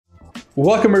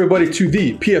Welcome, everybody, to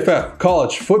the PFF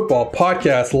College Football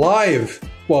Podcast live.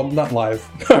 Well, not live,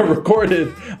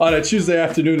 recorded on a Tuesday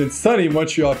afternoon in sunny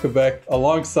Montreal, Quebec.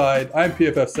 Alongside, I'm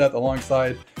PFF Seth,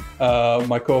 alongside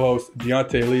my co-host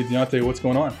Deontay Lee. Deontay, what's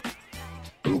going on?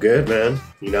 I'm good, man.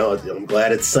 You know, I'm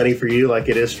glad it's sunny for you like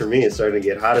it is for me. It's starting to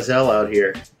get hot as hell out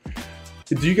here.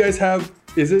 Do you guys have,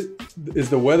 is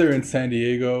the weather in San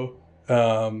Diego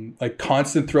like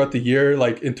constant throughout the year?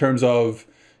 Like in terms of,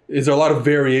 is there a lot of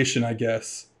variation, I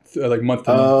guess, like month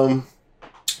to month?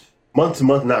 Month to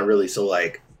month, not really. So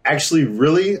like actually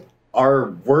really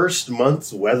our worst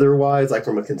months weather-wise, like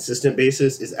from a consistent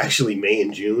basis, is actually May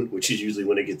and June, which is usually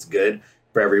when it gets good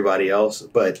for everybody else.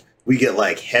 But we get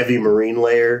like heavy marine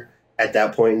layer at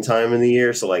that point in time in the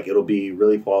year. So like it'll be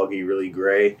really foggy, really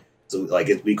gray. So like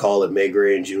we call it May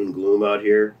gray and June gloom out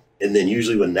here. And then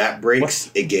usually when that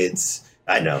breaks, it gets,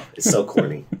 I know, it's so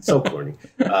corny, so corny.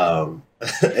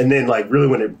 And then like really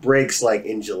when it breaks like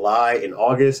in July and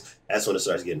August, that's when it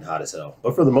starts getting hot as hell.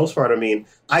 But for the most part, I mean,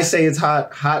 I say it's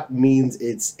hot. Hot means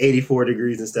it's 84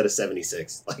 degrees instead of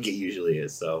 76 like it usually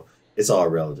is. So it's all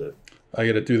relative. I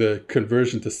got to do the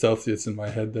conversion to Celsius in my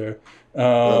head there.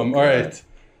 All right.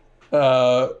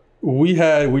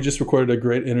 We just recorded a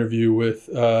great interview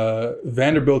with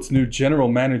Vanderbilt's new general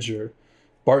manager,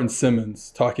 Barton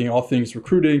Simmons, talking all things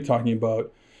recruiting, talking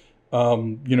about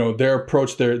their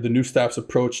approach, the new staff's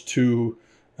approach to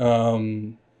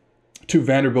Vanderbilt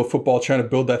football, trying to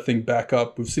build that thing back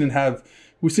up. We've seen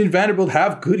Vanderbilt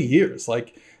have good years,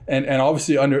 and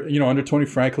obviously under Tony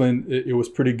Franklin, it was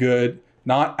pretty good.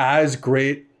 Not as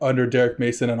great under Derek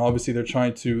Mason, and obviously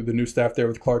the new staff there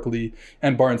with Clark Lee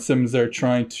and Barton Simmons, they're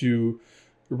trying to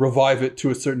revive it to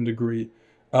a certain degree.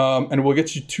 And we'll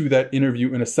get you to that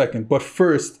interview in a second. But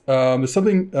first, there's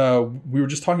something we were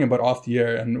just talking about off the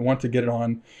air, and want to get it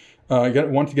on,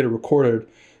 want to get it recorded.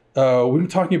 We've been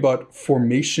talking about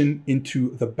formation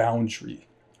into the boundary.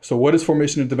 So what does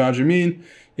formation into the boundary mean?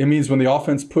 It means when the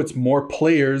offense puts more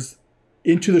players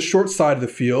into the short side of the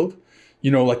field,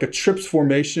 like a trips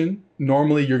formation.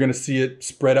 Normally, you're going to see it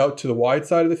spread out to the wide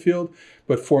side of the field.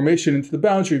 But formation into the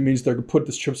boundary means they're going to put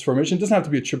this trips formation. It doesn't have to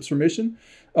be a trips formation,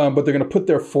 but they're going to put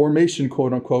their formation,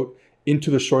 quote unquote, into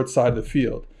the short side of the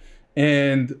field.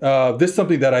 And this is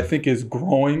something that I think is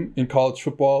growing in college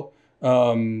football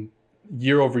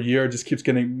year over year. It just keeps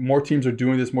getting, more teams are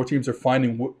doing this. More teams are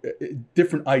finding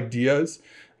different ideas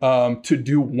to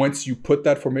do once you put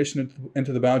that formation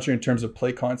into the boundary in terms of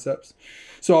play concepts.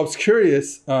 So I was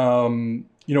curious, from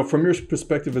your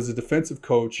perspective as a defensive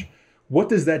coach, what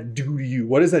does that do to you?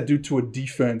 What does that do to a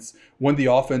defense when the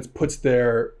offense puts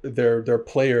their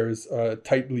players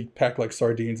tightly packed like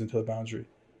sardines into the boundary?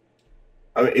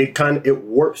 I mean, it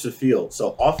warps the field.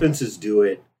 So offenses do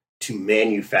it to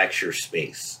manufacture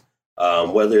space.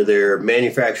 Whether they're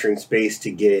manufacturing space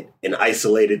to get an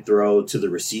isolated throw to the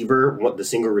receiver, the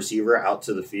single receiver out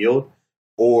to the field,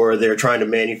 or they're trying to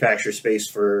manufacture space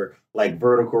for like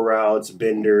vertical routes,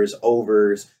 benders,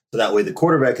 overs, so that way the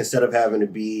quarterback, instead of having to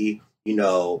be,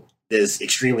 this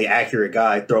extremely accurate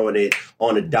guy throwing it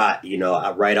on a dot,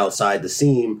 right outside the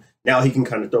seam, now he can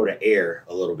kind of throw to air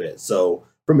a little bit. So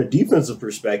from a defensive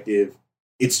perspective,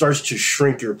 it starts to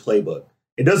shrink your playbook.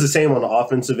 It does the same on the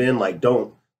offensive end.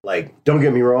 Don't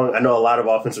get me wrong. I know a lot of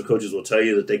offensive coaches will tell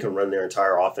you that they can run their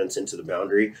entire offense into the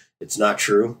boundary. It's not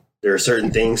true. There are certain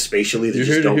things spatially that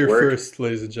just don't work. First,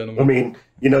 ladies and gentlemen. I mean,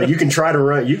 you can try to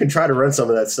run some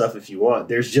of that stuff if you want.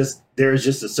 There's just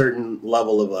a certain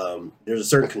level of there's a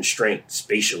certain constraint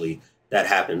spatially that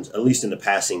happens, at least in the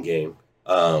passing game.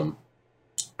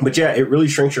 But yeah, it really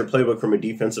shrinks your playbook from a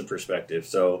defensive perspective.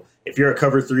 So if you're a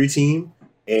cover 3 team,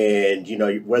 and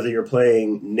whether you're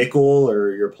playing nickel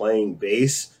or you're playing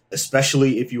base,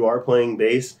 especially if you are playing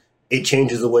base, it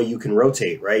changes the way you can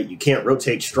rotate, right? You can't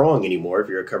rotate strong anymore if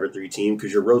you're a cover 3 team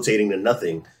because you're rotating to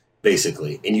nothing,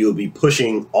 basically. And you'll be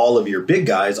pushing all of your big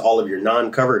guys, all of your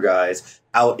non-cover guys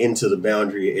out into the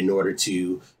boundary in order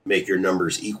to make your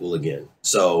numbers equal again.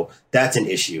 So that's an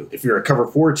issue. If you're a cover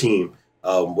 4 team,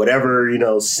 whatever,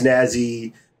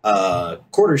 snazzy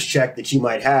quarters check that you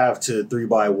might have to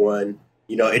 3-by-1,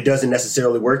 it doesn't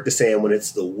necessarily work the same when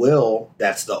it's the will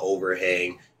that's the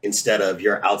overhang instead of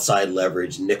your outside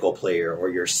leverage nickel player or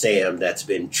your Sam that's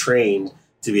been trained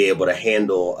to be able to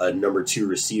handle a number 2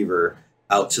 receiver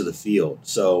out to the field.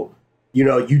 So,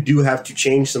 you do have to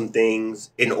change some things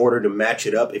in order to match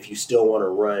it up if you still want to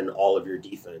run all of your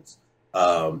defense.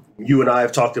 You and I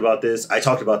have talked about this. I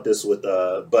talked about this with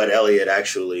Bud Elliott,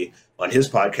 actually, on his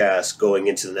podcast going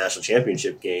into the national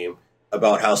championship game,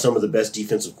 about how some of the best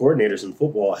defensive coordinators in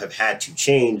football have had to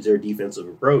change their defensive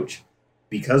approach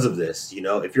because of this.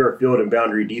 If you're a field and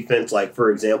boundary defense, like, for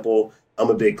example, I'm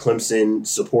a big Clemson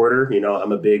supporter.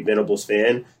 I'm a big Venables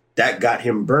fan. That got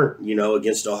him burnt,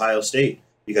 against Ohio State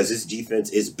because his defense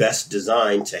is best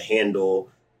designed to handle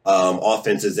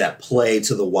offenses that play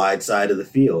to the wide side of the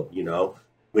field.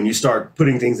 When you start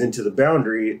putting things into the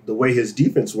boundary, the way his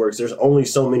defense works, there's only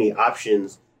so many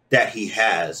options that he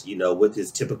has, with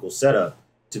his typical setup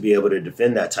to be able to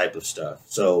defend that type of stuff.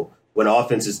 So when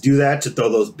offenses do that, to throw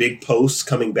those big posts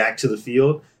coming back to the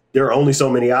field, there are only so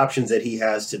many options that he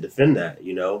has to defend that.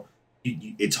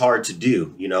 It's hard to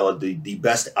do. The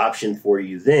best option for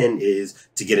you then is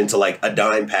to get into like a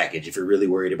dime package if you're really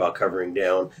worried about covering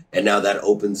down. And now that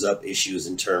opens up issues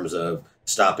in terms of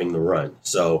stopping the run.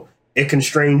 So it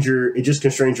just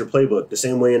constrains your playbook the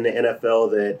same way in the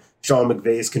NFL that Sean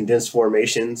McVay's condensed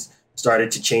formations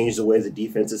started to change the way the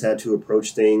defenses had to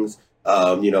approach things.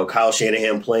 Kyle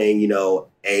Shanahan playing,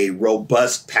 a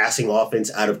robust passing offense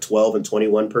out of 12 and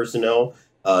 21 personnel,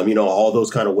 all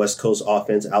those kind of West Coast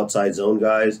offense, outside zone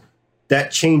guys,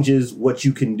 that changes what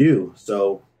you can do.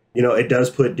 So, it does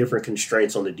put different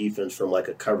constraints on the defense from like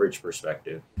a coverage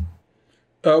perspective.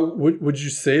 Would you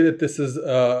say that this is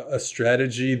a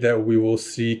strategy that we will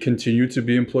see continue to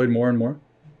be employed more and more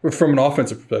from an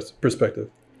offensive perspective?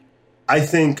 I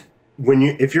think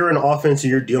if you're an offense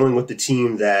and you're dealing with the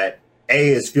team that A,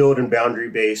 is field and boundary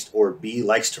based, or B,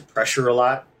 likes to pressure a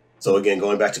lot. So again,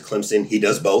 going back to Clemson, he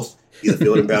does both. He's a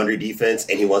field and boundary defense,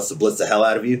 and he wants to blitz the hell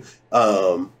out of you.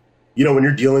 When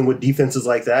you're dealing with defenses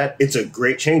like that, it's a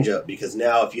great changeup because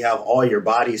now if you have all your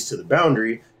bodies to the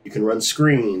boundary, you can run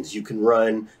screens, you can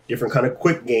run different kind of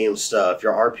quick game stuff.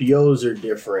 Your RPOs are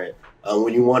different.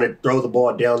 When you want to throw the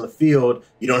ball down the field,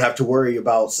 you don't have to worry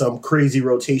about some crazy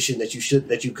rotation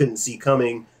that you couldn't see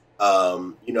coming.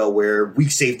 Where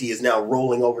weak safety is now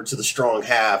rolling over to the strong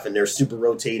half and they're super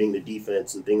rotating the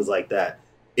defense and things like that.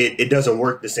 It doesn't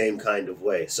work the same kind of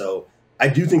way. So I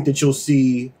do think that you'll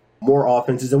see more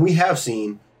offenses, and we have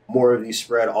seen more of these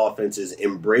spread offenses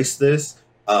embrace this.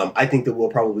 I think that we'll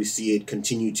probably see it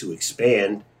continue to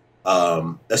expand,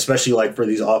 especially like for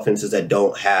these offenses that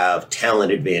don't have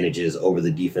talent advantages over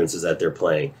the defenses that they're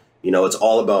playing. It's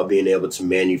all about being able to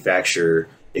manufacture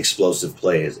explosive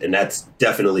plays, and that's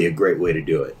definitely a great way to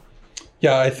do it.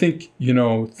 Yeah, I think,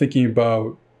 thinking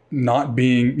about not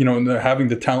being, having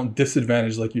the talent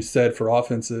disadvantage, like you said, for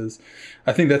offenses,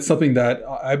 I think that's something that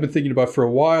I've been thinking about for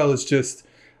a while. Is just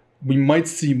we might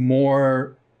see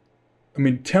more.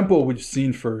 Tempo we've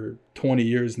seen for 20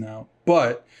 years now,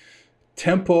 but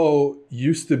tempo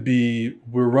used to be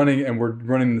we're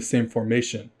running the same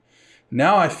formation.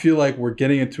 Now I feel like we're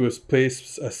getting into a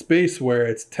space where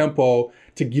it's tempo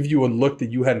to give you a look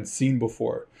that you hadn't seen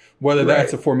before. Whether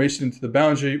that's a formation into the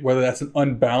boundary, whether that's an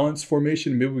unbalanced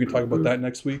formation, maybe we can talk about that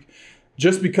next week.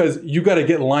 Just because you got to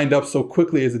get lined up so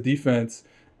quickly as a defense,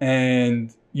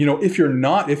 and if you're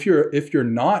not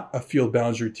a field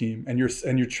boundary team and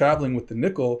you're traveling with the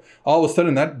nickel, all of a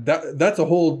sudden that's a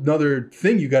whole nother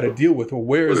thing you got to deal with. Well,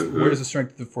 where's the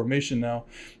strength of the formation now?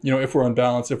 If we're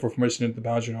unbalanced, if we're formation into the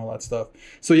boundary and all that stuff.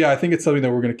 So yeah, I think it's something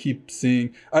that we're going to keep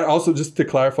seeing. Also, just to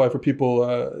clarify for people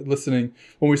listening,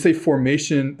 when we say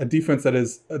formation, a defense that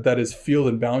is field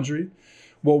and boundary,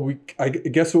 I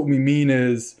guess what we mean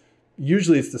is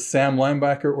usually it's the Sam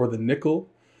linebacker or the nickel,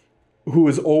 who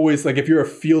is always, like, if you're a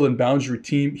field and boundary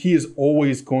team, he is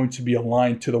always going to be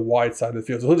aligned to the wide side of the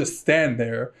field. So he'll just stand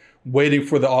there waiting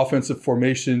for the offensive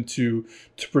formation to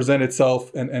present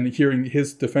itself and hearing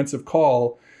his defensive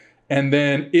call. And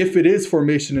then if it is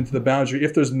formation into the boundary,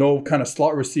 if there's no kind of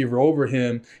slot receiver over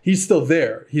him, he's still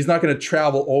there. He's not going to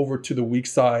travel over to the weak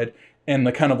side and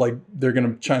they're going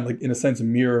to try and, in a sense,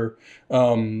 mirror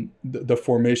the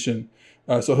formation.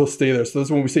 So he'll stay there. So that's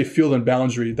when we say field and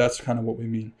boundary, that's kind of what we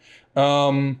mean.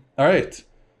 All right,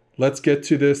 let's get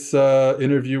to this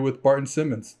interview with Barton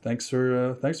Simmons. Thanks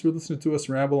for listening to us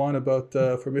ramble on about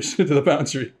formation into the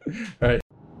boundary.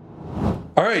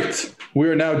 All right, we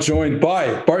are now joined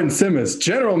by Barton Simmons,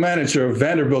 General Manager of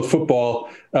Vanderbilt Football.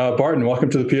 Barton, welcome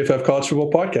to the PFF College Football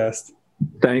Podcast.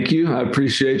 Thank you. I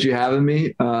appreciate you having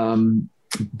me.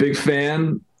 Big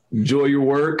fan. Enjoy your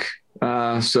work.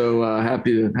 So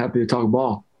happy to talk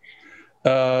ball.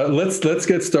 Let's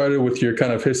get started with your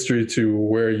kind of history to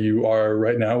where you are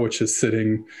right now, which is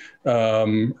sitting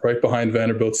right behind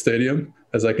Vanderbilt Stadium,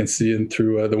 as I can see in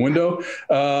through the window.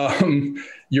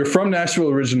 You're from Nashville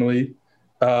originally,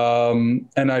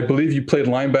 and I believe you played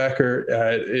linebacker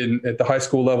at the high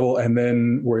school level, and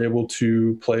then were able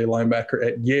to play linebacker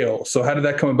at Yale. So how did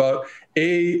that come about?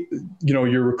 A,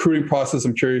 your recruiting process,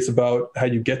 I'm curious about how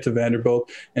you get to Vanderbilt,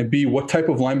 and B, what type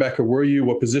of linebacker were you?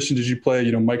 What position did you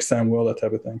play? Mike Samuel, that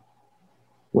type of thing.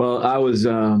 Well, I was,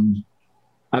 I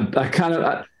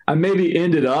I maybe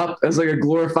ended up as like a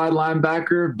glorified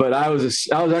linebacker, but I was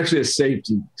actually a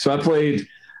safety. So I played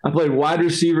wide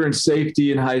receiver and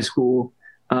safety in high school.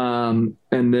 And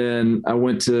then I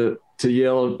went to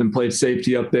Yale and played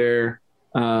safety up there.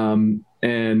 And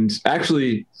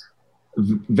actually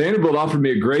Vanderbilt offered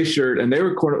me a gray shirt, and they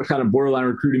were kind of borderline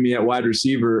recruiting me at wide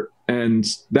receiver. And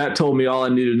that told me all I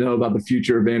needed to know about the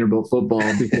future of Vanderbilt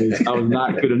football, because I was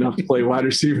not good enough to play wide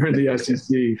receiver in the SEC.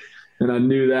 And I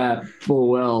knew that full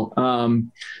well.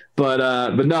 But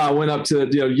no, I went up to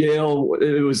Yale.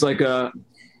 It was like I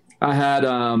had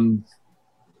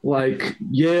like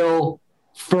Yale,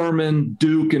 Furman,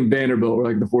 Duke, and Vanderbilt were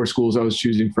like the 4 schools I was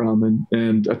choosing from,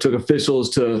 and I took officials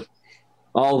to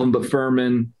all of them but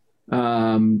Furman.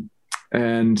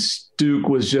 And Duke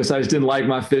was I just didn't like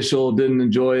my official, didn't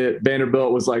enjoy it.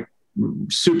 Vanderbilt was like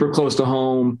super close to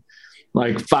home,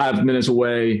 like 5 minutes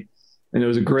away. And it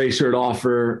was a gray shirt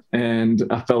offer. And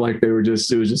I felt like it was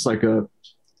just like a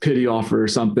pity offer or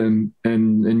something.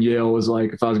 And Yale was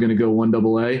like, if I was going to go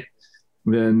 1AA,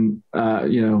 then, I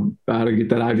had to get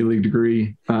that Ivy League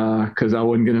degree, cause I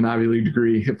wouldn't get an Ivy League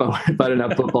degree if I didn't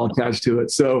have football attached to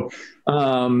it. So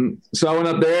I went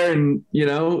up there and,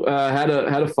 had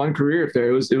a fun career up there.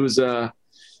 It was a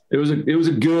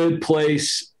good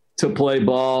place to play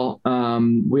ball.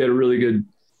 We had a really good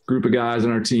group of guys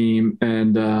on our team,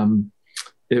 and and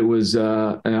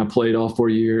I played all 4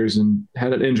 years and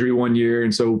had an injury 1 year.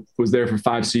 And so was there for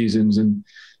 5 seasons, and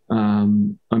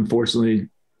unfortunately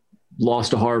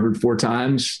lost to Harvard 4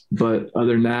 times. But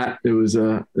other than that, it was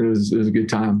a good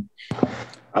time.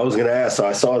 I was going to ask, so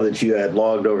I saw that you had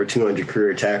logged over 200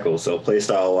 career tackles. So play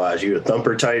style wise, you a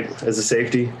thumper type as a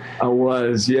safety? I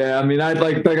was, yeah. I mean,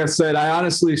 like I said, I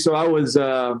honestly, so I was,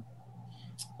 as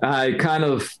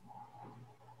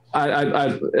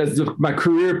my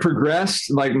career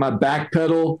progressed, like my back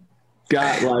pedal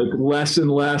got like less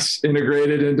and less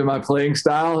integrated into my playing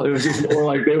style. It was just more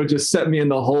like they would just set me in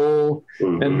the hole.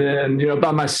 Mm-hmm. And then,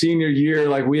 by my senior year,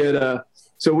 like we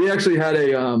actually had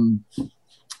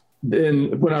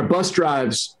when our bus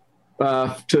drives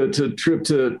to trip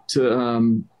to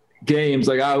games,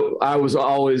 like I was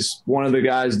always one of the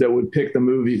guys that would pick the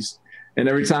movies. And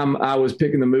every time I was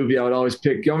picking the movie, I would always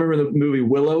pick, y'all remember the movie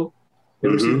Willow? You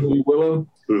ever seen the movie Willow?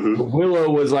 Mm-hmm. Willow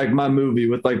was like my movie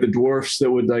with like the dwarfs that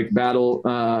would like battle.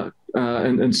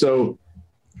 And so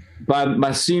by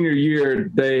my senior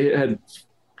year, they had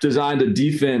designed a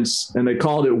defense and they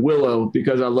called it Willow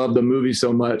because I loved the movie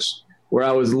so much, where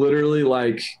I was literally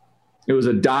like, it was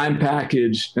a dime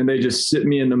package and they just sit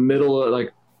me in the middle of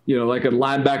like a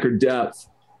linebacker depth.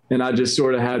 And I just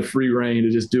sort of had free reign to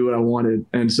just do what I wanted.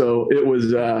 And so it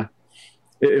was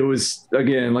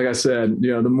again, like I said,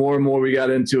 the more and more we got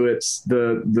into it,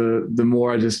 the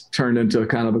more I just turned into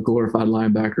kind of a glorified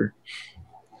linebacker.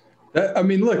 I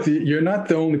mean, look, you're not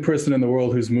the only person in the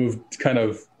world who's moved kind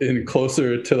of in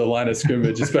closer to the line of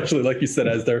scrimmage, especially like you said,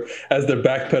 as their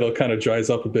back pedal kind of dries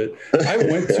up a bit. I've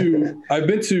been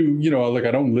to, like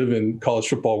I don't live in college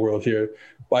football world here,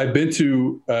 but I've been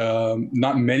to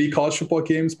not many college football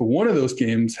games, but one of those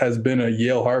games has been a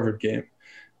Yale Harvard game.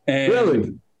 And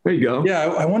really? There you go. Yeah,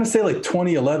 I want to say like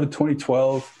 2011,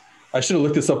 2012. I should have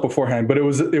looked this up beforehand, but it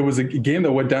was a game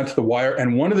that went down to the wire.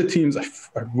 And one of the teams, I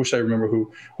wish I remember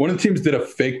who, one of the teams did a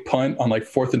fake punt on like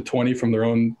 4th and 20 from their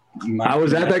own. I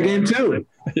was at that game too.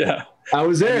 Yeah. I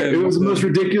was there. It was the most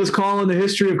ridiculous call in the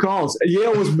history of calls.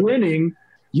 Yale was winning.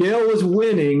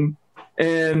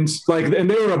 And they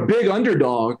were a big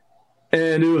underdog.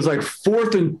 And it was like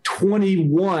 4th and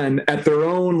 21 at their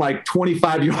own like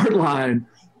 25-yard line.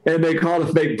 And they called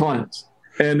a fake punt.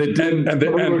 And it didn't. And they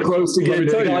were close to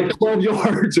getting like 12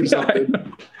 yards or something.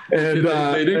 And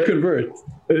they didn't convert.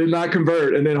 They did not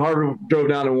convert. And then Harvard drove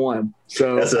down and won.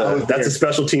 So that's a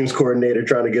special teams coordinator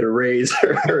trying to get a raise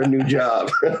or a new job.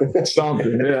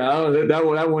 Something. Yeah. That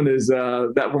one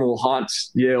will haunt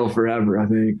Yale forever, I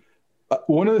think.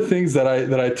 One of the things that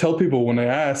I tell people when I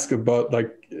ask about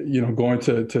going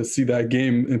to see that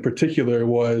game in particular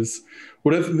was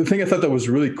the thing I thought that was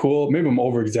really cool. Maybe I'm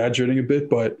over exaggerating a bit,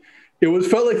 but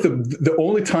felt like the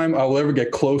only time I will ever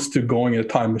get close to going in a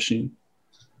time machine.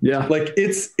 Yeah. Like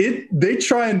they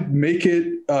try and make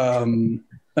it,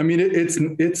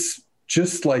 it's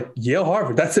just like Yale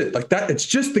Harvard. That's it. Like that. It's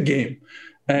just the game.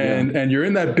 And you're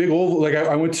in that big oval. Like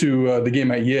I went to the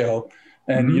game at Yale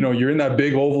and, you're in that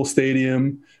big oval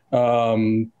stadium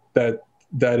that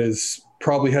is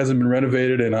probably hasn't been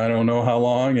renovated in I don't know how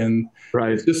long. And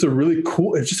it's just a really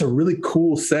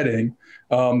cool setting.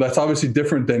 That's obviously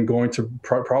different than going to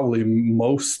probably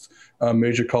most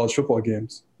major college football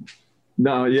games.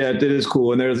 No, yeah, it is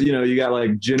cool. And there's, you got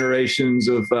like generations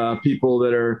of people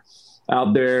that are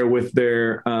out there with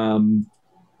their,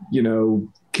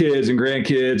 kids and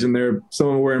grandkids, and some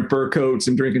of them wearing fur coats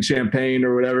and drinking champagne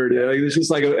or whatever. Like, it's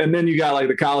just like, and then you got like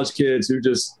the college kids who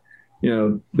just,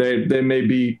 they may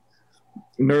be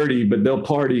nerdy, but they'll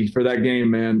party for that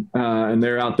game, man. And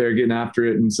they're out there getting after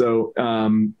it. And so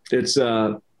it's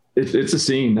a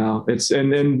scene now.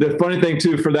 And the funny thing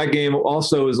too, for that game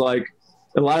also is like,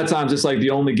 a lot of times it's like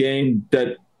the only game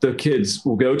that the kids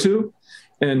will go to.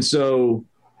 And so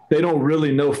they don't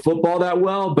really know football that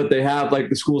well, but they have like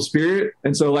the school spirit.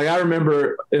 And so like, I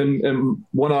remember in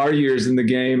one of our years in the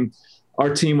game,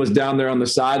 our team was down there on the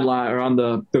sideline or on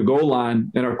the goal line,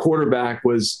 and our quarterback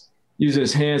was using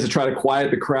his hands to try to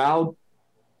quiet the crowd.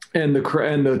 And the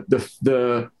crowds,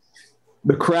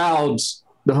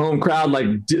 the home crowd,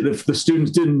 like the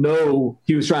students didn't know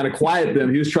he was trying to quiet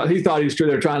them. He thought he was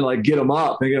trying to like get them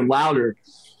up and get them louder.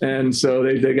 And so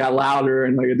they got louder,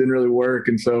 and like it didn't really work.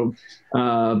 And so,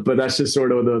 but that's just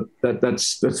sort of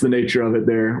that's the nature of it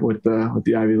there with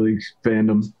the Ivy League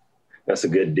fandom. That's a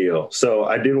good deal. So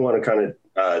I did want to kind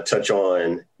of touch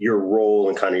on your role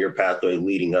and kind of your pathway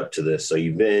leading up to this. So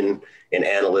you've been an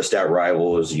analyst at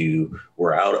Rivals. You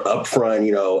were up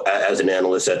front, as an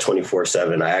analyst at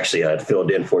 24/7. I actually had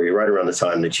filled in for you right around the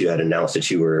time that you had announced that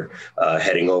you were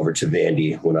heading over to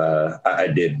Vandy when I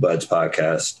did Bud's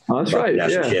podcast. Oh, that's right.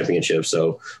 National Championship.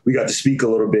 So we got to speak a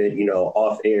little bit,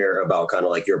 off air about kind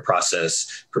of like your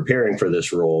process preparing for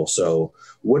this role. So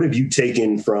what have you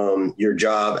taken from your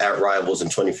job at Rivals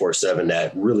and 24/7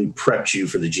 that really prepped you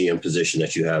for the GM position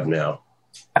that you have now?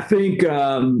 I think,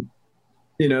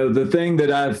 the thing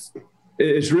that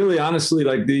it's really honestly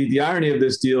like the irony of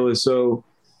this deal is, so,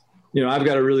 I've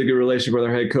got a really good relationship with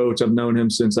our head coach. I've known him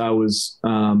since I was,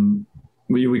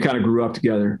 we kind of grew up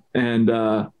together. And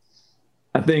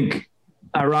I think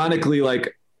ironically,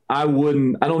 like I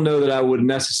don't know that I would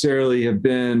necessarily have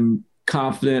been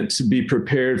confident to be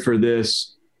prepared for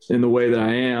this in the way that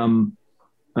I am.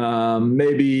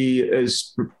 Maybe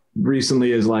as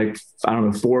recently as like, I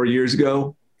don't know, 4 years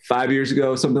ago, 5 years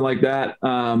ago, something like that.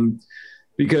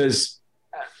 Because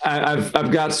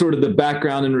I've got sort of the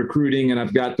background in recruiting, and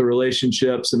I've got the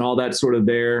relationships and all that sort of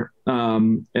there.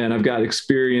 And I've got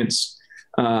experience,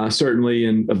 certainly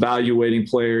in evaluating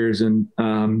players. And,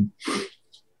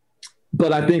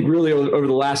 but I think really over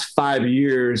the last 5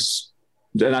 years,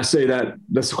 and I say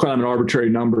that's kind of an arbitrary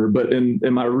number, but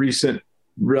in my recent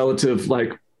relative,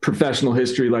 like professional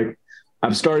history, like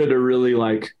I've started to really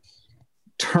like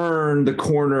turn the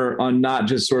corner on not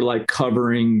just sort of like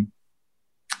covering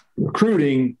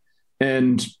recruiting,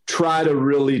 and try to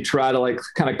like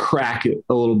kind of crack it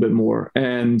a little bit more.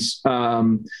 And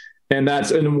one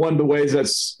of the ways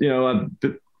that's,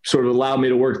 sort of allowed me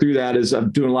to work through that is I'm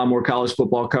doing a lot more college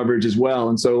football coverage as well.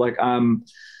 And so like,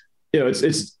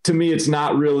 it's to me, it's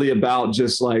not really about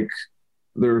just like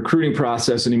the recruiting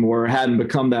process anymore. It hadn't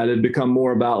become that. It'd become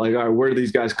more about like, all right, where do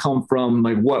these guys come from?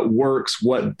 Like what works,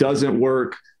 what doesn't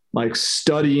work, like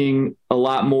studying a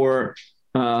lot more,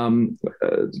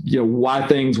 why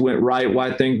things went right,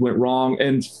 why things went wrong.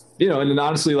 And, and then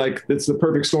honestly, like it's the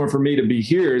perfect storm for me to be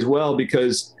here as well,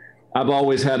 because I've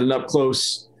always had an up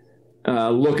close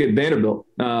look at Vanderbilt,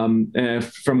 and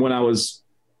from when I was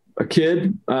a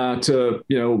kid to,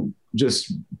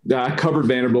 I covered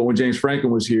Vanderbilt when James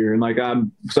Franklin was here. And like, I've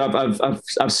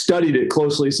studied it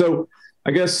closely. So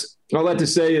I guess all that to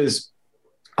say is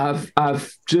I've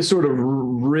just sort of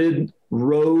ridden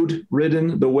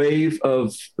the wave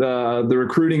of the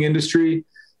recruiting industry,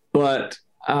 but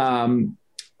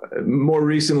more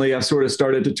recently I've sort of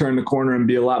started to turn the corner and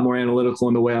be a lot more analytical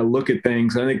in the way I look at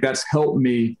things. I think that's helped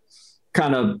me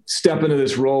kind of step into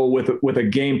this role with a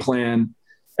game plan,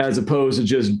 as opposed to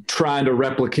just trying to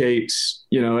replicate,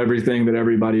 everything that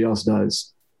everybody else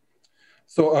does.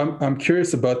 So I'm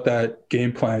curious about that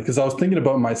game plan, because I was thinking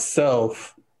about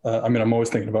myself. I'm always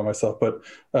thinking about myself, but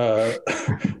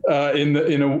in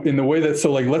the way that,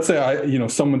 so like, let's say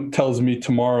someone tells me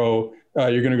tomorrow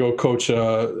you're going to go coach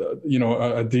a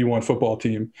D1 football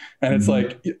team, and it's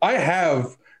like I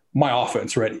have my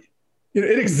offense ready.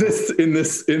 It exists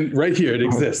right here. It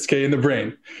exists, okay, in the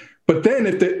brain. But then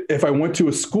if I went to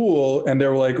a school and they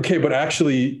were like, okay, but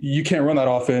actually you can't run that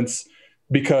offense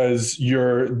because you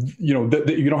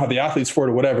don't have the athletes for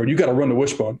it or whatever, you got to run the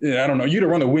wishbone. I don't know. You got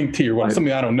to run the wing tee or what,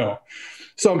 something I don't know.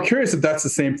 So I'm curious if that's the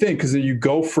same thing, because then you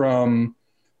go from,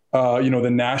 the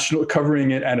national,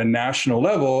 covering it at a national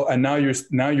level, and now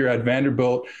you're at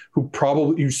Vanderbilt,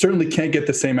 you certainly can't get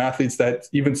the same athletes that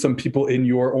even some people in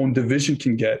your own division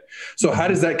can get. So how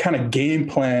does that kind of game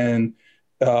plan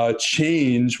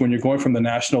change when you're going from the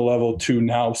national level to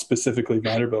now specifically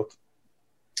Vanderbilt?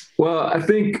 Well, I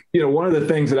think, one of the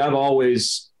things that I've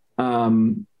always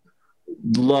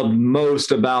loved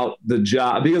most about the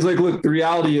job, because look, the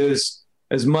reality is,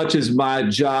 as much as my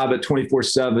job at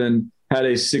 24/7 had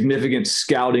a significant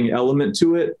scouting element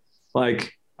to it, I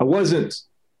wasn't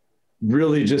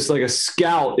really just a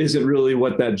scout isn't really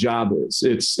what that job is.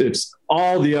 It's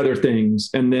all the other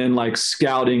things. And then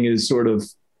scouting is sort of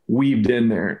weaved in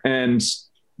there.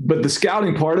 But the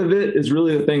scouting part of it is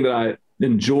really the thing that I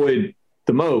enjoyed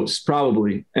the most,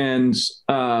 probably. And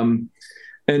so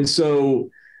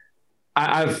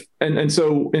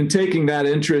so in taking that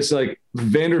interest,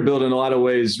 Vanderbilt in a lot of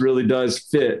ways really does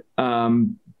fit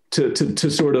to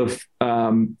sort of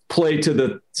play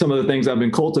to some of the things I've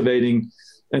been cultivating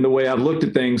and the way I've looked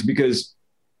at things. Because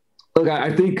look,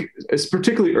 I think it's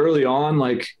particularly early on,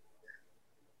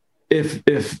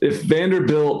 if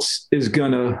Vanderbilt is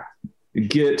gonna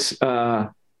get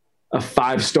a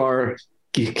 5-star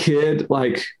kid,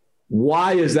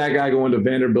 why is that guy going to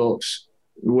Vanderbilt,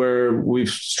 where we've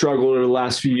struggled over the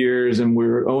last few years and we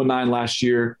were 0-9 last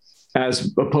year,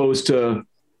 as opposed to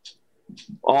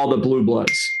all the blue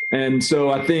bloods? And so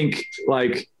I think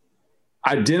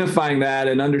identifying that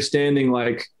and understanding,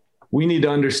 we need to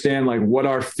understand what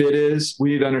our fit is. We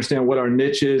need to understand what our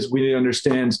niche is. We need to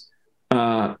understand,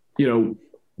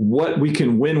 what we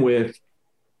can win with,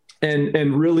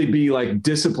 and really be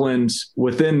disciplined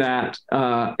within that,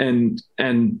 and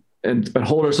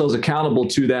hold ourselves accountable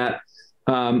to that.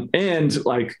 And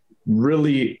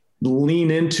really lean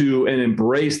into and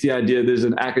embrace the idea that there's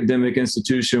an academic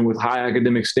institution with high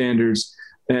academic standards,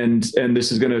 and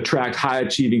this is going to attract high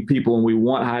achieving people. And we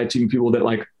want high achieving people that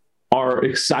are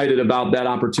excited about that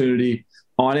opportunity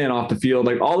on and off the field.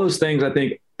 All those things, I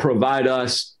think, provide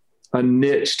us a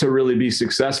niche to really be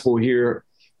successful here.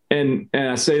 And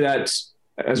I say that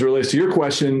as it relates to your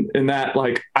question, in that,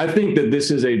 I think that this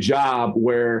is a job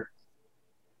where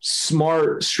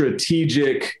smart,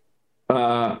 strategic,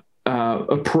 a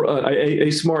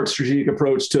smart strategic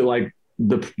approach to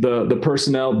the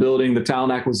personnel building, the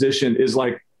talent acquisition is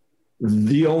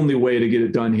the only way to get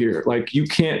it done here. You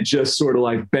can't just sort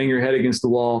of bang your head against the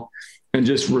wall and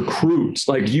just recruit.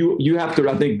 You have to,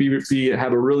 I think,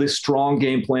 have a really strong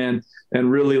game plan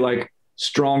and really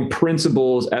strong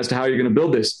principles as to how you're going to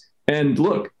build this. And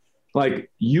look,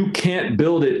 you can't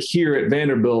build it here at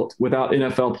Vanderbilt without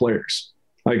NFL players.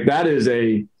 That is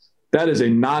a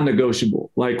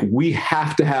non-negotiable. We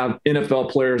have to have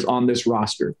NFL players on this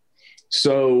roster.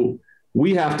 So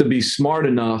we have to be smart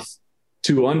enough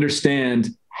to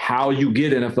understand how you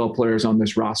get NFL players on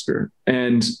this roster,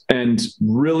 and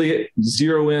really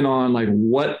zero in on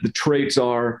what the traits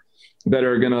are that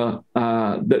are gonna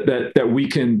that we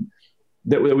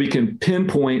can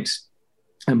pinpoint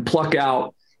and pluck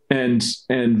out and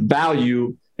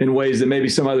value in ways that maybe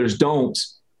some others don't.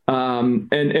 And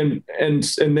then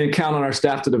count on our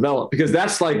staff to develop, because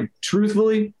that's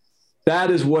truthfully,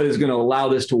 that is what is going to allow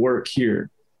this to work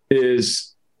here.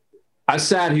 Is I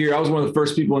sat here, I was one of the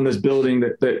first people in this building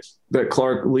that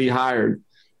Clark Lea hired.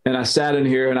 And I sat in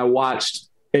here and I watched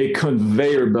a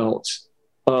conveyor belt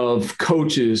of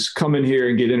coaches come in here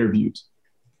and get interviewed.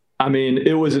 I mean,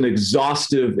 it was an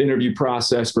exhaustive interview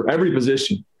process for every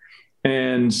position.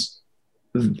 And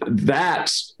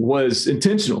that was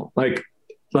intentional.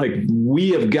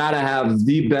 We have got to have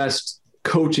the best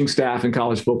coaching staff in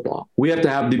college football. We have to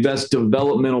have the best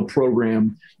developmental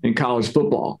program in college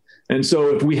football. And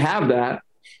so if we have that,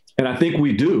 and I think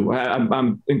we do,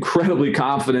 I'm incredibly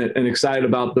confident and excited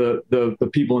about the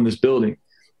people in this building.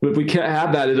 But if we can't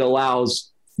have that, it allows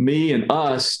me and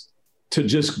us to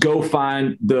just go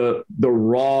find the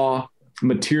raw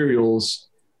materials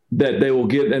that they will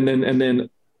get, and then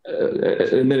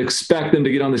expect them to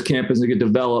get on this campus and get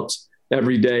developed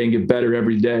every day and get better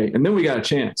every day. And then we got a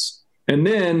chance. And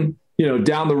then,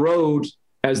 down the road,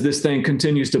 as this thing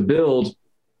continues to build,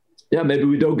 maybe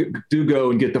we do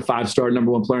go and get the 5-star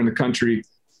number 1 player in the country.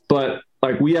 But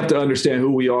we have to understand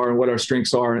who we are and what our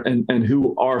strengths are and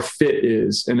who our fit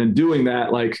is. And in doing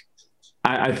that,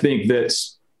 I think that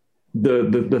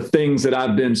the things that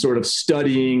I've been sort of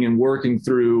studying and working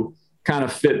through kind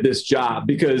of fit this job,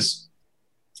 because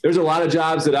there's a lot of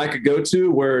jobs that I could go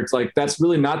to where it's that's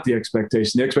really not the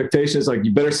expectation. The expectation is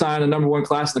you better sign a number 1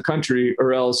 class in the country,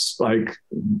 or else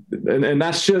and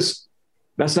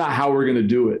that's not how we're going to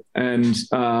do it. And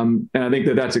I think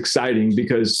that that's exciting,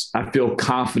 because I feel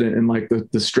confident in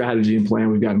the strategy and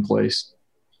plan we've got in place.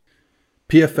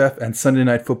 PFF and Sunday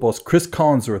Night Football's Chris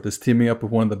Collinsworth is teaming up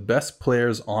with one of the best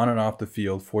players on and off the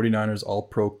field, 49ers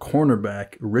All-Pro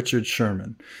cornerback Richard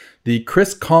Sherman. The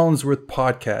Chris Collinsworth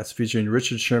podcast featuring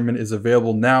Richard Sherman is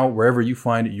available now wherever you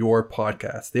find your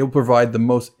podcast. They will provide the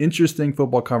most interesting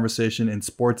football conversation in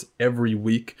sports every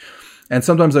week. And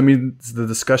sometimes that means the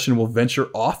discussion will venture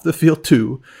off the field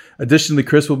too. Additionally,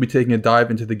 Chris will be taking a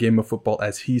dive into the game of football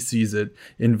as he sees it,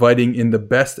 inviting in the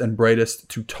best and brightest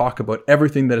to talk about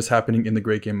everything that is happening in the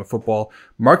great game of football.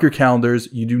 Mark your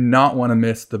calendars. You do not want to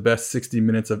miss the best 60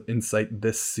 minutes of insight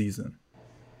this season.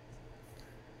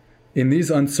 In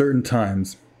these uncertain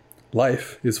times,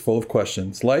 life is full of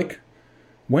questions like,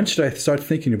 when should I start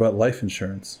thinking about life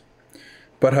insurance?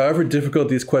 But however difficult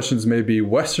these questions may be,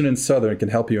 Western and Southern can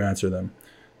help you answer them.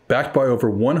 Backed by over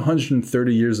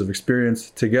 130 years of experience,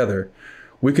 together,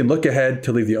 we can look ahead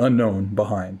to leave the unknown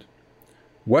behind.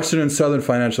 Western and Southern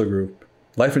Financial Group,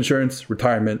 life insurance,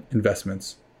 retirement,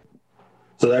 investments.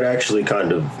 So that actually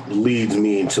kind of leads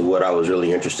me into what I was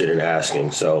really interested in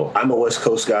asking. So I'm a West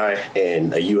Coast guy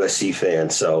and a USC fan.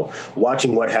 So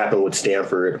watching what happened with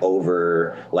Stanford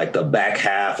over like the back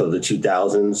half of the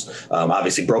 2000s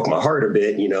obviously broke my heart a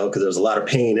bit, because there was a lot of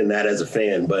pain in that as a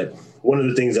fan. But one of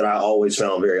the things that I always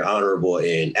found very honorable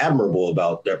and admirable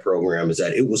about that program is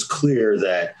that it was clear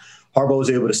that Harbaugh was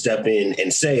able to step in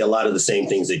and say a lot of the same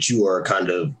things that you are kind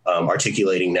of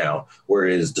articulating now,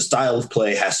 whereas the style of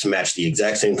play has to match the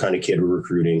exact same kind of kid we're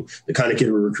recruiting. The kind of kid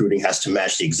we're recruiting has to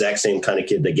match the exact same kind of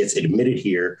kid that gets admitted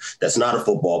here that's not a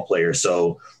football player.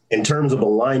 So in terms of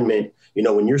alignment,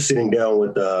 when you're sitting down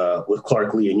with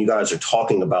Clark Lea and you guys are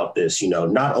talking about this,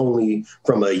 not only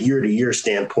from a year-to-year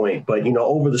standpoint, but,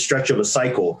 over the stretch of a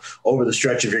cycle, over the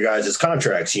stretch of your guys'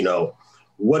 contracts,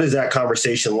 what is that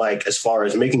conversation like as far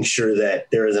as making sure that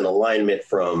there is an alignment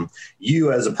from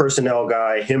you as a personnel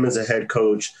guy, him as a head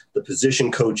coach, the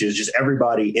position coaches, just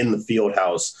everybody in the field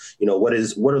house? What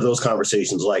are those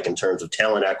conversations like in terms of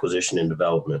talent acquisition and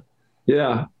development?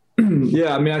 Yeah.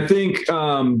 Yeah. I think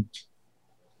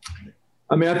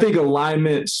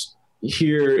alignment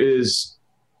here is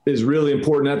really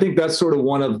important. I think that's sort of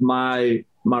one of my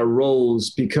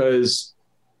roles, because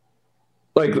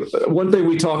like one thing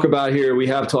we have talked about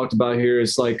here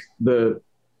is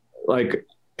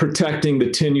protecting the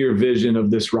 10-year vision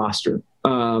of this roster.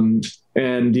 And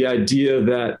the idea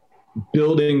that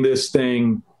building this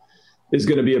thing is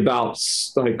going to be about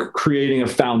like creating a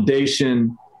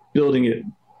foundation, building it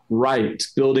right,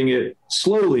 building it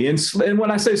slowly. And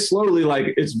when I say slowly,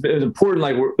 like it's important,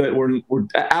 like we're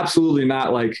absolutely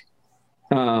not like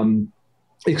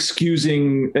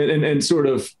excusing and sort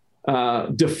of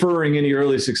deferring any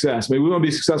early success. We want to be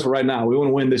successful right now. We want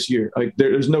to win this year. Like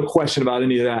there's no question about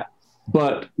any of that,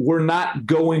 but we're not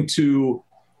going to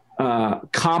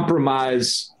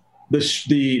compromise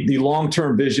the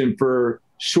long-term vision for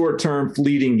short-term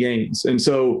fleeting gains. And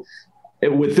so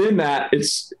within that,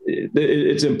 it's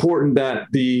important that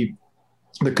the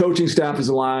coaching staff is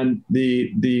aligned,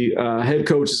 the head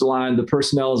coach is aligned, the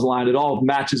personnel is aligned. It all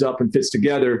matches up and fits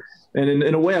together. And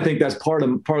in a way, I think that's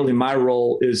partly my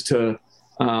role is to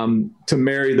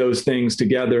marry those things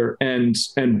together and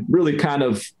really kind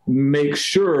of make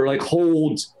sure, like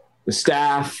hold the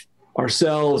staff,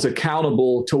 ourselves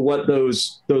accountable to what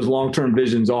those long-term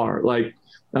visions are. Like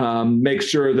make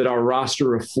sure that our roster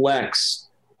reflects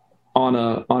on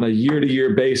a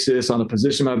year-to-year basis, on a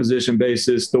position-by-position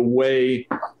basis, the way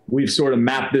we've sort of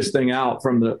mapped this thing out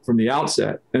from the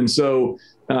outset. And so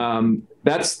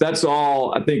that's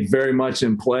all, I think, very much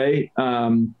in play.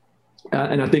 And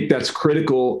I think that's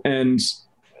critical. And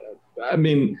I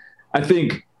mean, I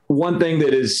think one thing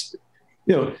that is,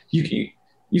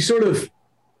 you sort of,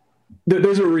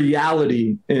 there's a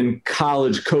reality in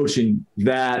college coaching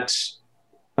that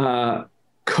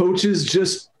coaches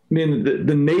just,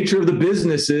 the nature of the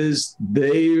business is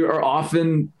they are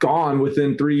often gone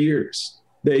within 3 years.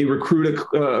 They recruit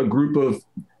a group of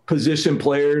position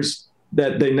players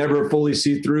that they never fully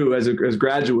see through as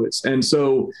graduates. And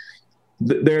so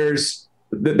there is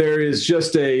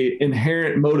just a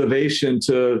inherent motivation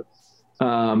to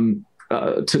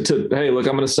hey, look,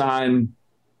 I'm going to sign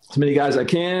as many guys as I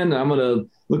can. I'm going to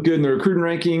look good in the recruiting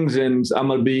rankings, and I'm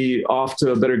going to be off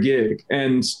to a better gig.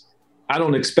 And I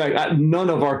don't expect none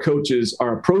of our coaches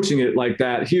are approaching it like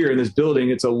that here in this building.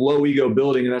 It's a low ego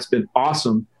building, and that's been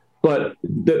awesome. But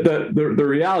the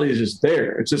reality is just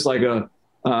there. It's just like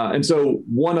and so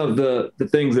one of the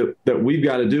things that we've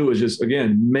got to do is just,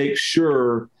 again, make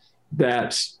sure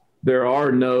that there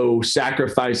are no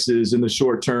sacrifices in the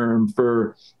short term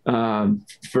for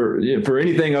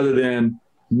anything other than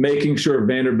making sure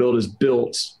Vanderbilt is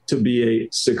built to be a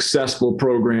successful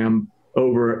program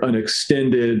over an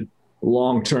extended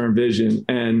long-term vision.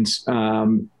 And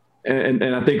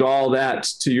I think all that,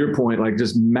 to your point, like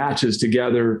just matches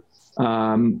together.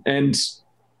 And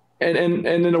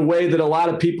in a way that a lot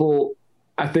of people,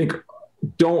 I think,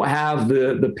 don't have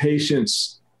the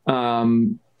patience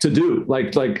to do.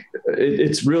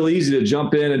 It's real easy to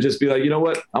jump in and just be like, you know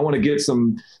what, I want to get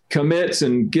some commits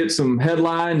and get some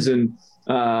headlines and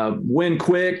win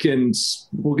quick, and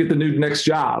we'll get the next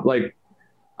job. Like,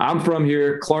 I'm from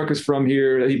here. Clark is from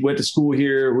here. He went to school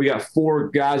here. We got 4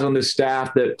 guys on this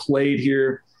staff that played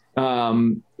here.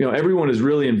 Everyone is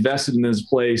really invested in this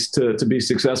place to be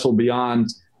successful beyond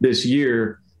this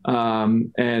year.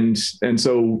 And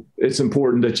so it's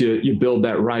important that you build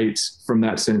that right from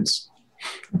that sense.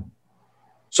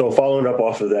 So following up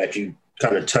off of that, you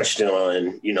kind of touched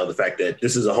on, the fact that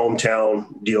this is a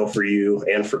hometown deal for you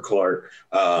and for Clark.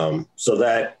 So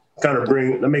that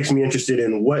that makes me interested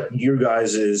in what your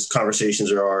guys'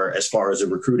 conversations are as far as a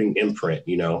recruiting imprint,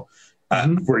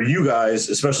 for you guys,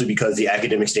 especially because the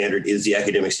academic standard is the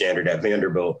academic standard at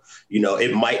Vanderbilt.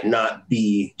 It might not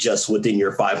be just within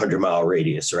your 500-mile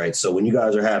radius, right? So when you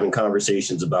guys are having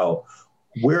conversations about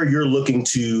where you're looking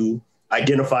to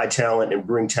identify talent and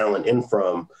bring talent in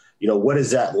from, what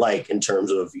is that like in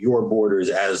terms of your borders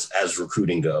as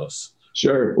recruiting goes?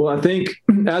 Sure. Well, I think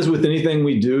as with anything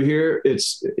we do here,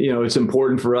 it's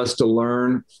important for us to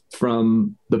learn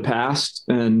from the past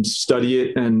and study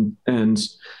it and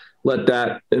let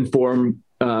that inform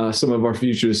some of our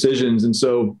future decisions. And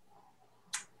so,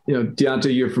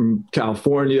 Deontay, you're from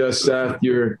California. Seth,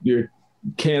 you're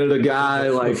Canada guy,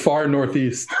 like far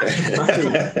northeast.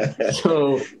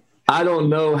 So I don't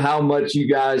know how much you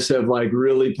guys have like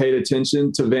really paid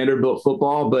attention to Vanderbilt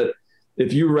football, but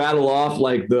if you rattle off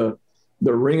like the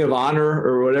Ring of Honor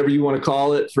or whatever you want to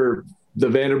call it for the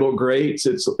Vanderbilt greats,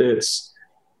 it's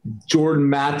Jordan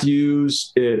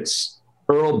Matthews, it's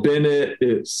Earl Bennett,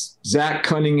 it's Zach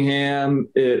Cunningham,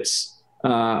 it's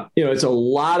a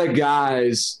lot of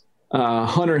guys,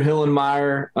 Hunter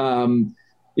Hillenmeyer,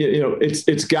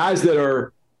 it's guys that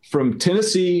are from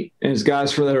Tennessee and it's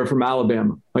guys that are from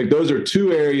Alabama. Like, those are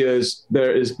 2 areas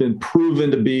that has been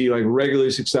proven to be like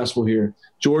regularly successful here.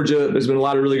 Georgia, there's been a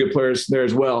lot of really good players there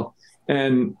as well.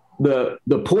 And the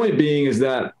point being is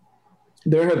that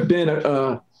there have been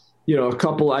a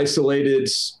couple isolated,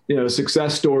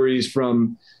 success stories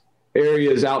from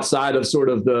areas outside of sort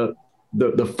of the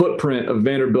footprint of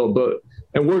Vanderbilt.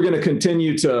 And we're going to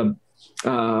continue to,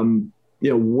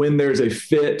 when there's a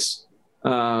fit,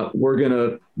 we're going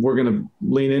to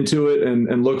lean into it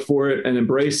and look for it and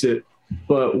embrace it.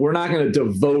 But we're not going to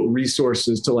devote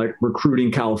resources to like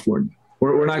recruiting California.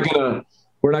 We're not going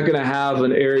to have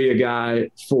an area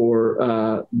guy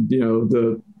for,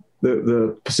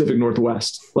 the Pacific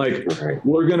Northwest. Like, right.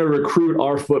 We're going to recruit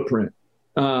our footprint.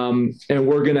 And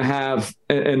we're going to have,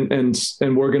 and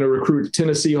we're going to recruit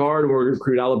Tennessee hard, and we're going to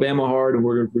recruit Alabama hard, and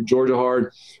we're going to recruit Georgia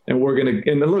hard. And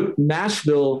look,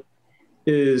 Nashville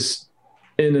is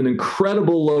in an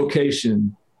incredible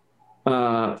location,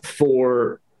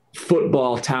 for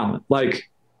football talent. Like,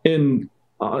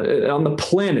 on the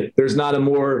planet, there's not a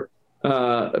more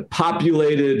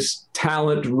populated,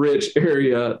 talent-rich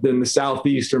area than the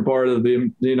southeastern part of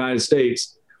the United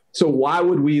States. So why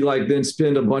would we then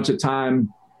spend a bunch of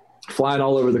time flying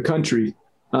all over the country?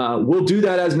 We'll do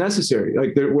that as necessary.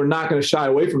 Like, we're not going to shy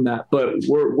away from that, but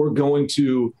we're going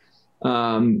to,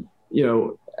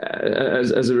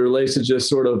 as it relates to just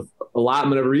sort of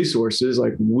allotment of resources,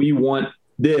 like, we want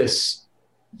this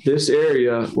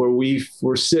area where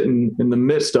we're sitting in the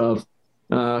midst of,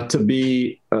 to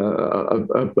be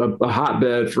a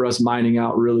hotbed for us mining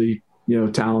out really,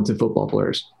 talented football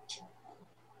players.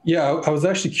 Yeah, I was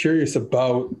actually curious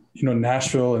about,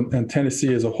 Nashville and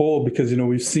Tennessee as a whole, because,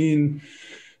 we've seen,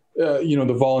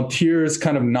 the Volunteers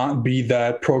kind of not be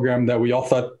that program that we all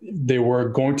thought they were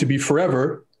going to be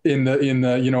forever in the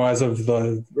as of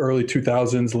the early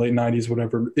 2000s, late 90s,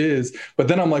 whatever it is. But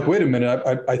then I'm like, wait a minute,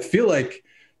 I feel like,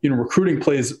 recruiting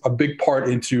plays a big part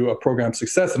into a program's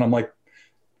success. And I'm like,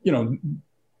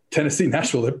 Tennessee,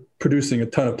 Nashville, they're producing a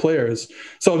ton of players.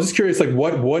 So I'm just curious, like,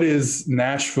 what is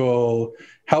Nashville?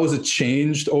 How has it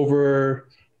changed over,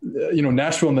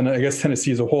 Nashville, and then I guess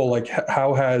Tennessee as a whole? Like,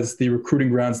 how has the recruiting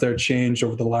grounds there changed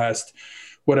over the last,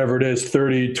 whatever it is,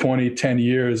 30, 20, 10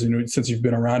 years, since you've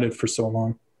been around it for so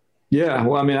long? Yeah.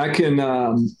 Well, I mean,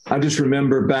 I just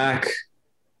remember back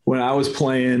when I was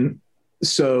playing.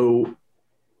 So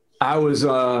I was,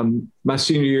 my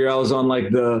senior year, I was on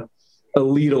like the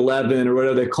Elite 11 or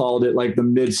whatever they called it, like the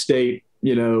mid-state,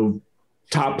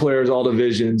 top players, all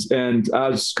divisions. And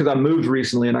because I moved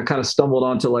recently and I kind of stumbled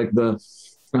onto like the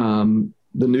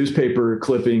the newspaper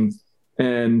clipping,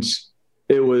 and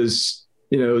it was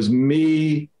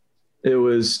me. It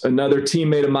was another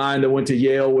teammate of mine that went to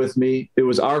Yale with me. It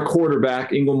was our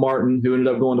quarterback, Ingle Martin, who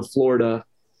ended up going to Florida.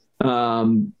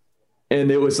 And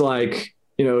it was like,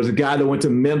 it was a guy that went to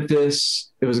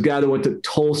Memphis. It was a guy that went to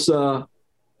Tulsa.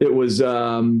 It was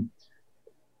a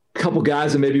couple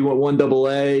guys that maybe went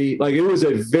 1AA. Like, it was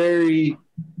a very,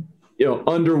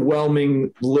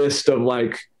 underwhelming list of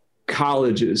like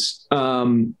colleges.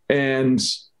 And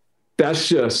that's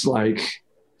just like,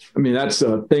 that's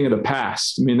a thing of the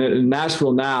past. In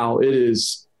Nashville now, it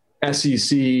is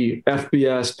SEC,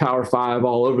 FBS, Power 5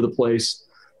 all over the place,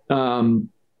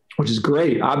 which is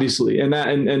great, obviously.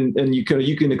 And you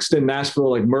can extend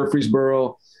Nashville like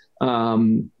Murfreesboro,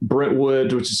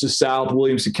 Brentwood, which is just south,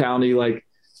 Williamson County. Like,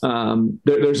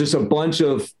 there's just a bunch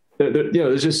of,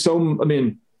 there's just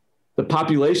the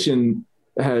population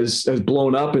has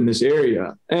blown up in this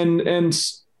area. And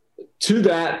to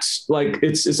that, like,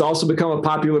 it's also become a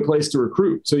popular place to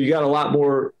recruit. So you got a lot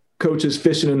more coaches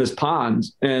fishing in this pond.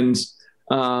 And,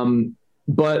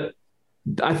 but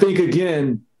I think,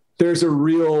 again, there's a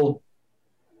real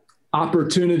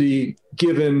opportunity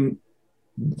given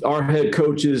our head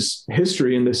coach's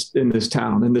history in this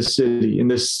town, in this city, in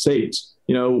this state.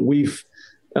 We've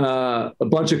a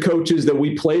bunch of coaches that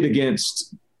we played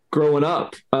against growing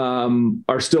up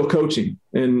are still coaching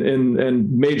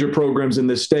in major programs in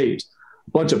this state.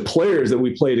 A bunch of players that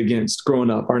we played against growing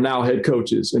up are now head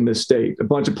coaches in this state. A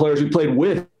bunch of players we played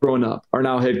with growing up are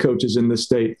now head coaches in this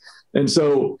state. And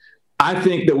so I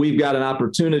think that we've got an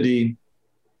opportunity,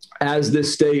 as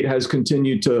this state has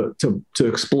continued to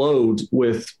explode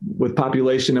with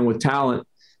population and with talent,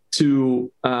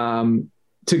 to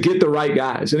get the right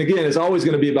guys. And again, it's always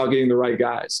going to be about getting the right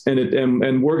guys.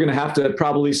 And we're going to have to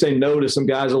probably say no to some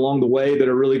guys along the way that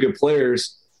are really good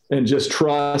players, and just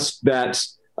trust that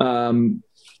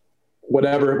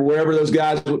wherever those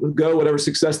guys go, whatever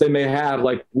success they may have,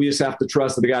 like, we just have to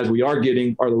trust that the guys we are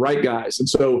getting are the right guys. And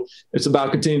so it's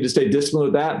about continuing to stay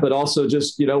disciplined with that, but also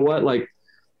just, like,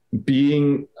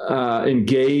 being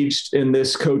engaged in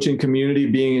this coaching community,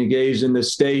 being engaged in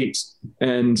this state,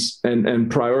 and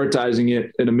prioritizing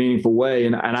it in a meaningful way.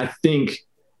 And I think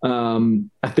we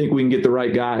can get the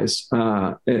right guys.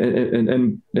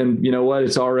 And you know what?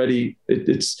 It's already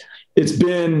it's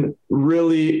been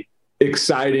really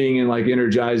exciting and like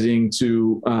energizing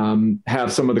to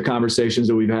have some of the conversations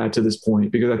that we've had to this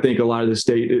point, because I think a lot of the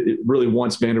state, it really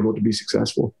wants Vanderbilt to be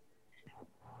successful.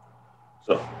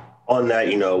 So on that,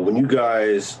 when you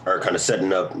guys are kind of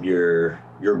setting up your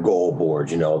goal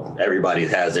board, everybody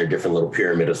has their different little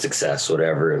pyramid of success,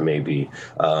 whatever it may be,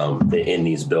 in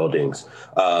these buildings.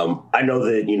 I know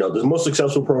that, the most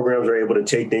successful programs are able to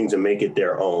take things and make it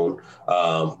their own.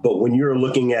 But when you're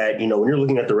looking at,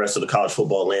 the rest of the college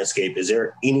football landscape, is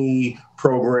there any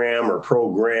program or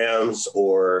programs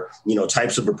or,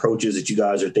 types of approaches that you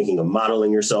guys are thinking of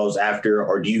modeling yourselves after?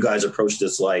 Or do you guys approach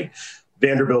this like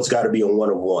Vanderbilt's got to be a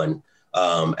 1-of-1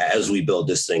 as we build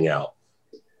this thing out?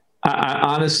 I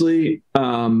honestly,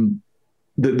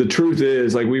 the truth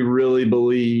is, like, we really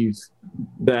believe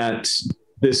that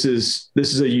this is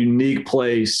a unique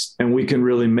place, and we can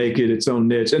really make it its own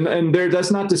niche. And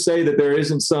that's not to say that there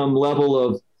isn't some level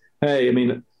of, hey,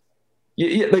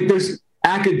 like, there's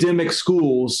academic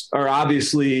schools are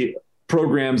obviously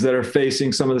programs that are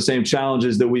facing some of the same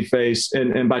challenges that we face.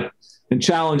 And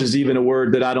challenge is even a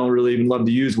word that I don't really even love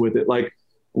to use with it. Like,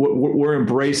 we're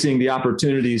embracing the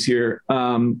opportunities here.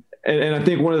 And I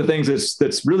think one of the things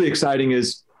that's really exciting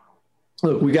is,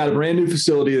 look, we got a brand new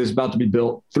facility that's about to be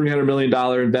built, $300 million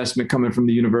investment coming from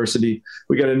the university.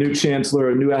 We got a new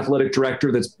chancellor, a new athletic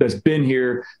director that's been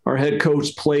here. Our head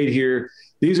coach played here.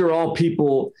 These are all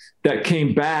people that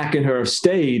came back and have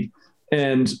stayed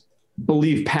and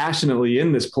believe passionately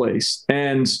in this place.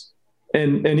 And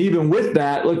even with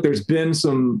that, look, there's been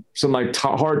some like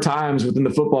hard times within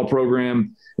the football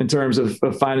program in terms of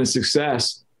finding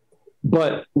success.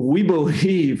 But we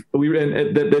believe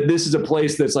that this is a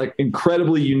place that's like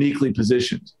incredibly uniquely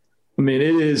positioned.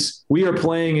 We are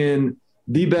playing in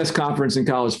the best conference in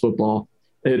college football.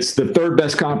 It's the third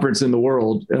best conference in the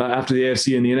world after the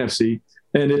AFC and the NFC.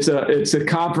 And it's a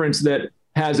conference that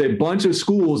has a bunch of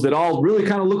schools that all really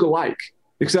kind of look alike,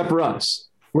 except for us.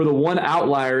 We're the one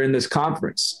outlier in this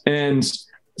conference. And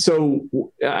so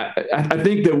I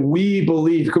think that we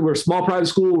believe, because we're a small private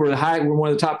school, we're one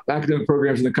of the top academic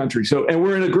programs in the country. So, and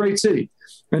we're in a great city.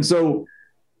 And so,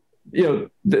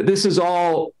 this is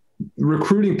all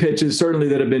recruiting pitches certainly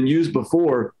that have been used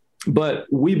before, but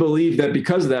we believe that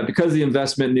because of the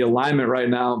investment and the alignment right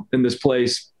now in this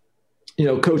place,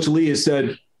 Coach Lee has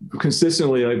said,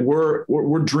 consistently, like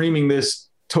we're dreaming this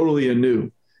totally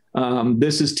anew.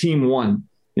 This is team one.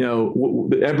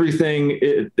 Everything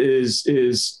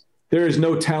is there is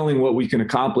no telling what we can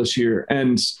accomplish here.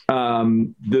 And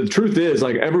the truth is,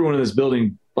 like, everyone in this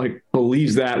building like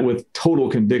believes that with total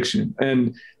conviction.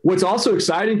 And what's also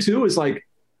exciting too is like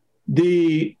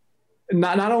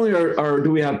not only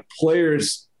do we have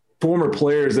former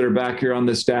players that are back here on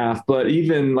the staff, but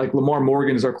even like Lamar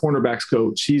Morgan is our cornerbacks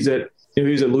coach. He was at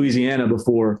Louisiana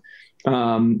before.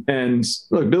 And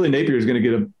look, Billy Napier is going to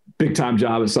get a big time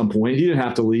job at some point. He didn't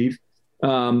have to leave.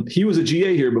 He was a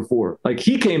GA here before. Like,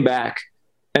 he came back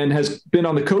and has been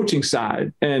on the coaching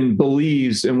side and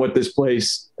believes in what this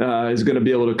place is going to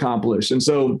be able to accomplish. And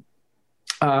so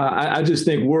I just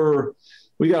think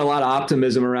we got a lot of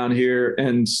optimism around here,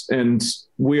 and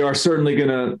we are certainly going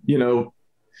to,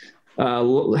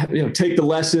 take the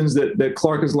lessons that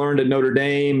Clark has learned at Notre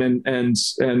Dame and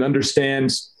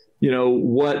understands,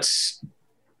 what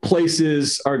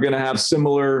places are going to have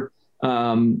similar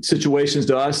situations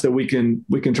to us that we can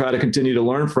try to continue to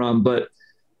learn from. But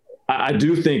I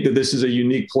do think that this is a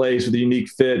unique place with a unique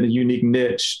fit and a unique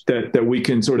niche that we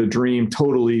can sort of dream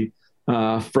totally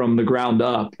from the ground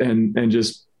up and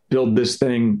just build this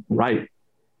thing right.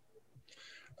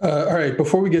 All right.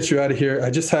 Before we get you out of here,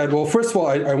 first of all,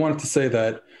 I wanted to say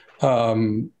that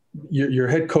your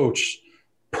head coach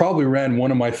probably ran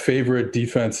one of my favorite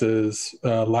defenses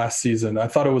last season. I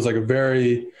thought it was like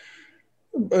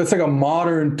it's like a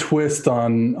modern twist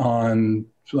on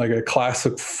like a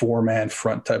classic 4-man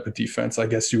front type of defense, I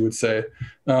guess you would say.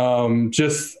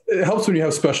 Just it helps when you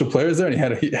have special players there,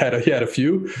 and he had a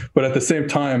few, but at the same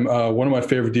time, one of my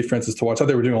favorite defenses to watch. I thought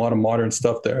they were doing a lot of modern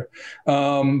stuff there.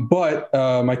 But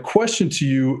my question to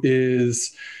you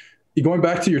is, going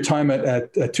back to your time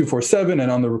at 247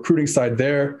 and on the recruiting side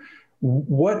there,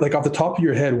 what, like off the top of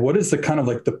your head, what is the kind of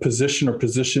like the position or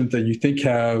positions that you think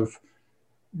have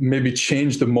maybe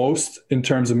changed the most in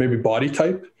terms of maybe body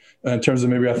type, in terms of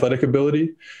maybe athletic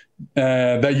ability,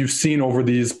 that you've seen over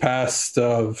these past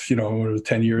 10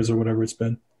 years or whatever it's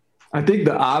been? I think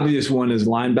the obvious one is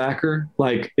linebacker.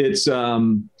 Like, it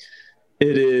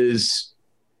is,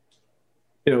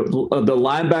 the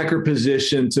linebacker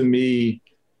position to me,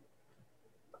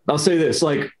 I'll say this,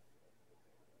 like,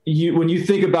 when you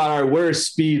think about where is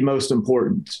speed most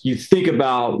important, you think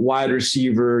about wide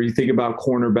receiver, you think about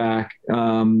cornerback,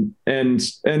 and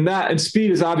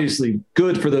speed is obviously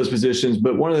good for those positions.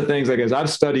 But one of the things, like, as I've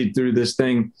studied through this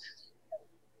thing,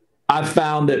 I've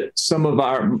found that some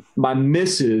of my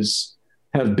misses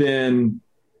have been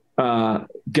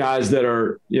guys that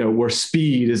are, where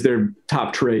speed is their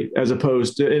top trait, as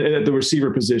opposed to at the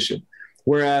receiver position.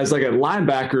 Whereas like at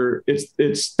linebacker,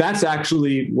 that's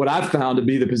actually what I've found to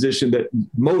be the position that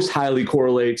most highly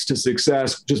correlates to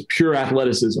success, just pure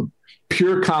athleticism,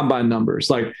 pure combine numbers.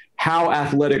 Like, how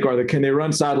athletic are they? Can they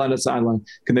run sideline to sideline?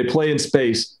 Can they play in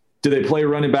space? Do they play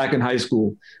running back in high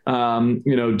school?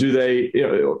 Do they,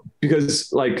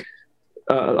 because like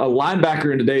a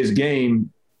linebacker in today's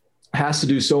game has to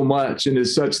do so much and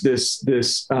is such this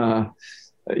is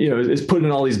put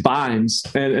in all these binds.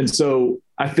 And so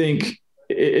I think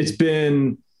it's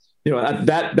been,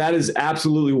 that is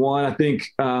absolutely one. I think,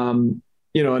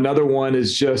 another one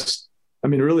is just,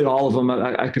 really all of them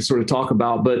I could sort of talk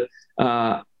about, but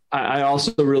I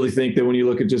also really think that when you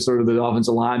look at just sort of the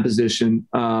offensive line position,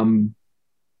 at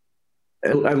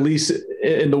least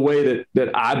in the way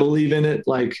that I believe in it,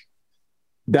 like,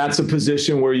 that's a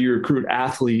position where you recruit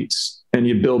athletes and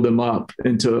you build them up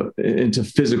into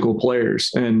physical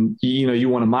players. And, you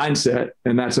want a mindset,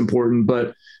 and that's important.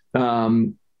 But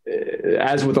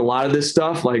as with a lot of this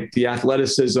stuff, like, the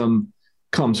athleticism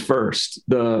comes first.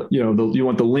 You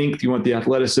want the length, you want the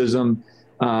athleticism.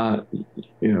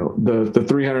 The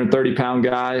 330 pound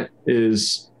guy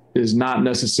is not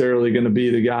necessarily going to be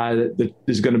the guy that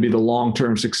is going to be the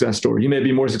long-term success story. He may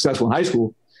be more successful in high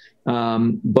school,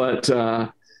 but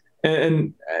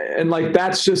like,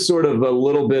 that's just sort of a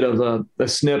little bit of a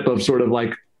snip of sort of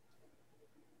like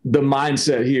the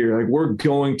mindset here. Like, we're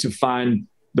going to find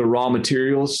the raw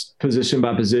materials position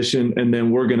by position, and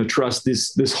then we're going to trust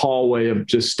this hallway of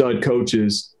just stud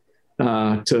coaches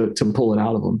to pull it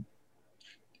out of them.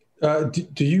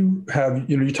 Do you have,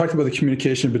 you talked about the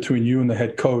communication between you and the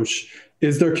head coach.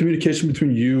 Is there communication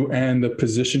between you and the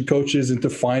position coaches into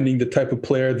finding the type of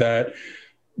player that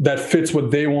fits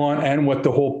what they want and what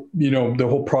the whole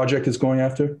project is going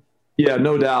after? Yeah,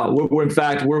 no doubt. In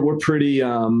fact, we're pretty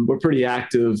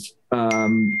active,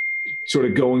 sort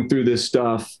of going through this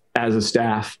stuff as a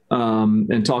staff,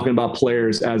 and talking about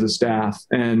players as a staff.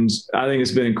 And I think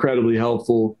it's been incredibly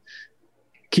helpful.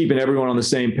 keeping everyone on the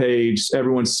same page,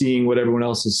 everyone seeing what everyone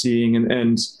else is seeing.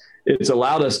 And it's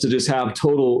allowed us to just have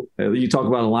total, you talk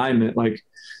about alignment, like,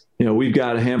 we've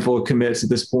got a handful of commits at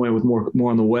this point with more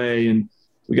on the way. And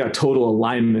we got total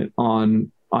alignment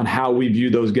on how we view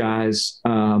those guys,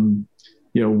 how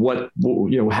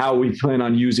we plan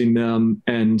on using them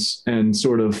and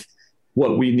sort of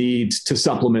what we need to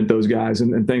supplement those guys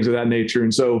and things of that nature.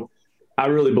 And so I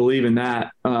really believe in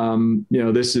that.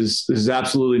 This is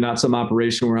absolutely not some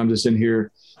operation where I'm just in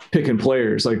here picking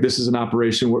players. Like, this is an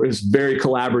operation where it's very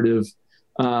collaborative.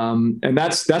 And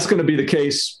that's going to be the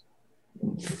case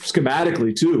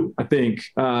schematically too, I think.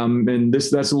 And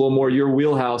that's a little more your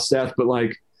wheelhouse, Seth, but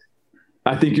like,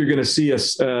 I think you're going to see a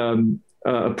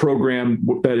program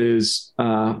that is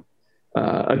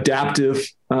adaptive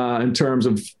in terms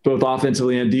of both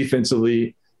offensively and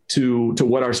defensively to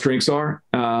what our strengths are.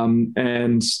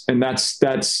 And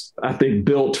that's, I think,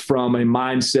 built from a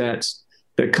mindset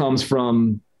that comes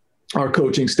from our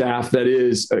coaching staff that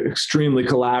is extremely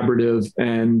collaborative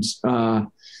and,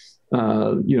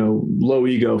 low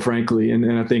ego, frankly.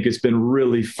 And I think it's been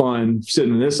really fun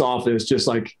sitting in this office, just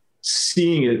like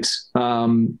seeing it,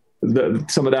 some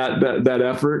of that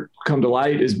effort come to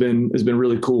light has been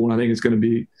really cool. And I think it's going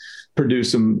to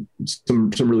produce some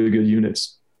really good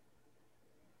units.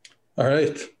 All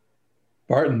right.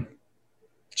 Barton,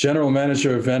 General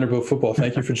Manager of Vanderbilt football.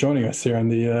 Thank you for joining us here on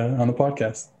the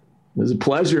podcast. It was a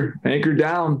pleasure. Anchor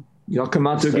down. Y'all come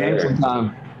out to a game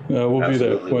sometime. We'll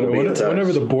Absolutely. Be there.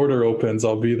 Whenever the border opens,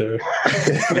 I'll be there.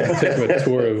 Take a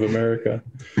tour of America.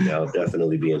 Yeah, I'll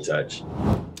definitely be in touch.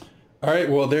 All right.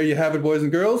 Well, there you have it, boys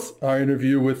and girls. Our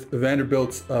interview with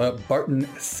Vanderbilt's Barton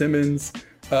Simmons.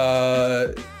 We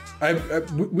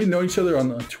know each other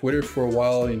on Twitter for a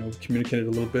while. Communicated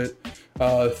a little bit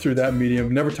through that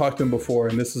medium. Never talked to him before,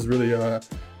 and this is really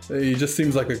he just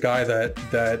seems like a guy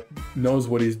that knows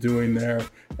what he's doing there,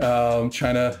 trying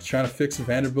to fix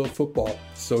Vanderbilt football.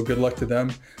 So good luck to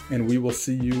them, and we will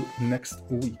see you next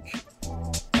week.